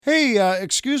Hey,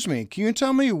 excuse me, can you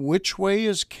tell me which way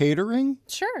is catering?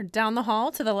 Sure, down the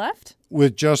hall to the left.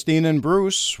 With Justine and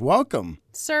Bruce, welcome.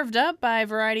 Served up by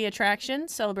Variety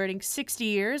Attractions, celebrating 60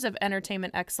 years of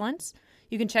entertainment excellence.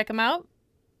 You can check them out,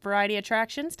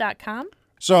 varietyattractions.com.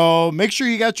 So make sure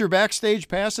you got your backstage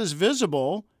passes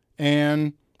visible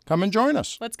and come and join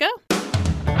us. Let's go.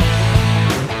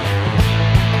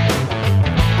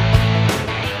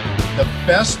 The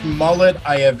best mullet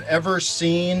I have ever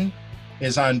seen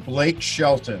is on Blake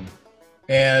Shelton.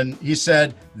 And he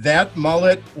said that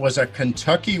mullet was a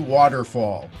Kentucky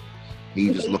waterfall.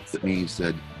 He just looked at me and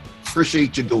said,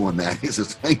 appreciate you doing that. He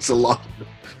says, thanks a lot.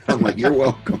 I'm like, you're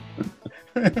welcome.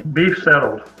 Beef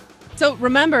settled. So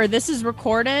remember, this is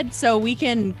recorded, so we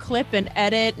can clip and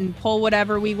edit and pull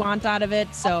whatever we want out of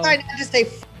it. So I'm trying not to say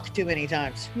f- too many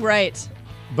times. Right.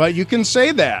 But you can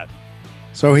say that.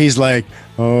 So he's like,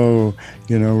 oh,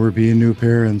 we're being new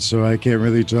parents, so I can't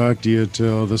really talk to you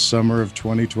till the summer of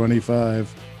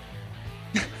 2025.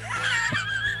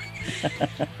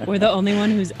 We're the only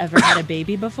one who's ever had a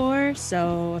baby before,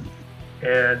 so...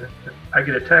 And I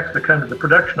get a text to come to the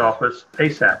production office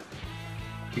ASAP.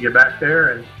 You get back there,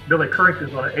 and Billy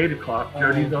Currington's on at 8 o'clock.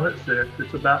 Jody's on at 6.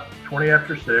 It's about 20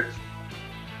 after 6.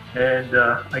 And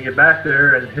I get back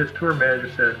there, and his tour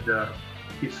manager said,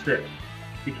 he's sick.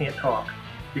 He can't talk.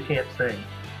 He can't sing.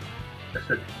 I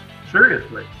said,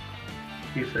 seriously?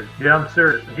 He said, yeah, I'm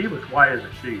serious. And he was white as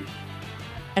a sheet.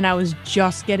 And I was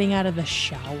just getting out of the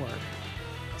shower.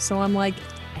 So I'm like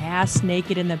ass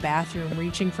naked in the bathroom,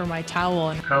 reaching for my towel.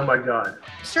 And Oh, my God.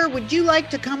 Sir, would you like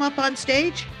to come up on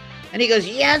stage? And he goes,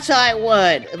 yes, I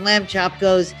would. And Lamb Chop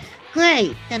goes,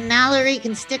 great. Then Mallory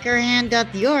can stick her hand up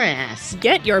your ass.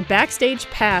 get your Backstage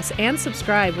Pass and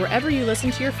subscribe wherever you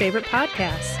listen to your favorite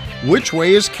podcasts. Which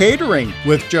Way is Catering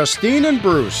with Justine and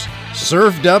Bruce.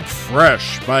 Served up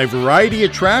fresh by Variety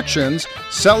Attractions,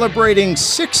 celebrating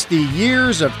 60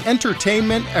 years of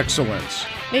entertainment excellence.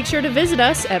 Make sure to visit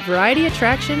us at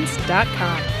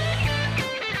varietyattractions.com.